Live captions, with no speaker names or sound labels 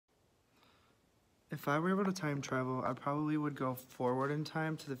If I were able to time travel, I probably would go forward in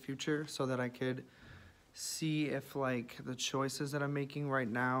time to the future so that I could see if like the choices that I'm making right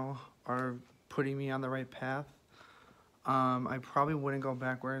now are putting me on the right path. I probably wouldn't go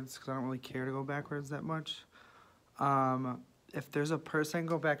backwards because I don't really care to go backwards that much. If there's a person I can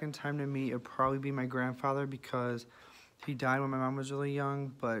go back in time to meet, it'd probably be my grandfather because he died when my mom was really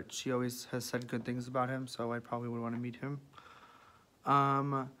young, but she always has said good things about him, so I probably would want to meet him.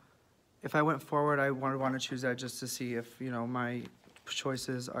 Um, if I went forward, I would want to choose that just to see if, you know, my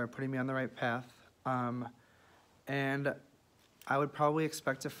choices are putting me on the right path. And I would probably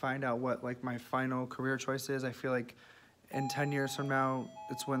expect to find out what like my final career choice is. I feel like in 10 years from now,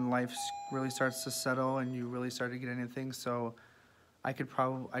 it's when life really starts to settle and you really start to get into things. So I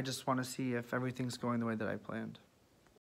just want to see if everything's going the way that I planned.